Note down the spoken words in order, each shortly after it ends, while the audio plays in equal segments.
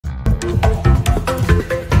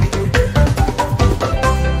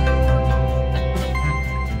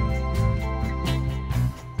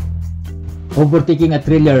Overtaking a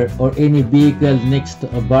trailer or any vehicle next to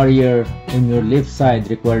a barrier on your left side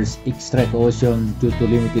requires extra caution due to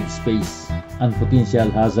limited space and potential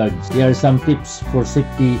hazards. Here are some tips for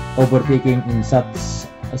safety overtaking in such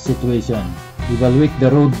a situation. Evaluate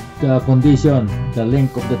the road condition, the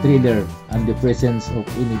length of the trailer, and the presence of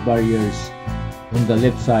any barriers on the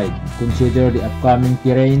left side. Consider the upcoming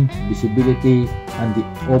terrain, visibility, and the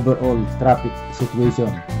overall traffic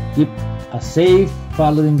situation. Keep a safe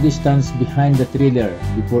following distance behind the trailer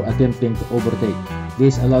before attempting to overtake.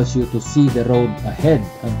 This allows you to see the road ahead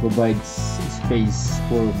and provides space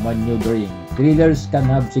for maneuvering. Trailers can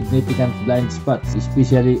have significant blind spots,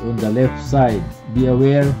 especially on the left side. Be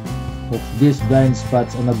aware of these blind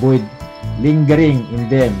spots and avoid lingering in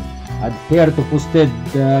them. Adhere to posted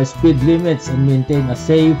speed limits and maintain a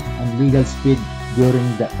safe and legal speed during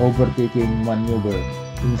the overtaking maneuver.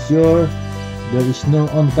 Ensure there is no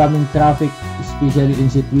oncoming traffic, especially in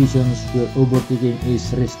situations where overtaking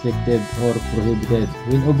is restricted or prohibited.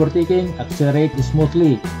 When overtaking, accelerate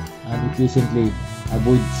smoothly and efficiently.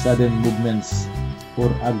 Avoid sudden movements or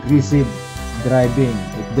aggressive driving.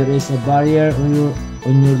 If there is a barrier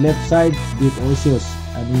on your left side, be cautious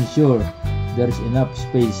and ensure there is enough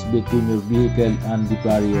space between your vehicle and the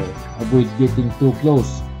barrier. Avoid getting too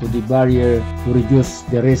close to the barrier to reduce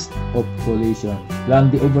the risk of collision. Plan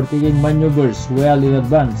the overtaking maneuvers well in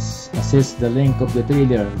advance. Assess the length of the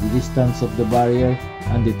trailer, the distance of the barrier,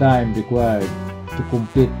 and the time required to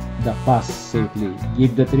complete the pass safely.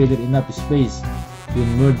 Give the trailer enough space when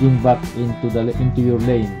merging back into your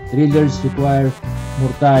lane. Trailers require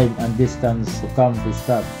more time and distance to come to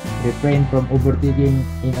stop. Refrain from overtaking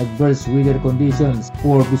in adverse weather conditions.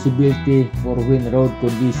 Poor visibility for when road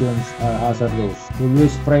conditions are hazardous.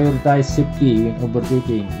 Always prioritize safety when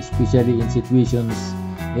overtaking, especially in situations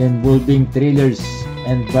involving trailers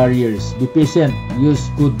and barriers. Be patient. Use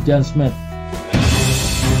good judgment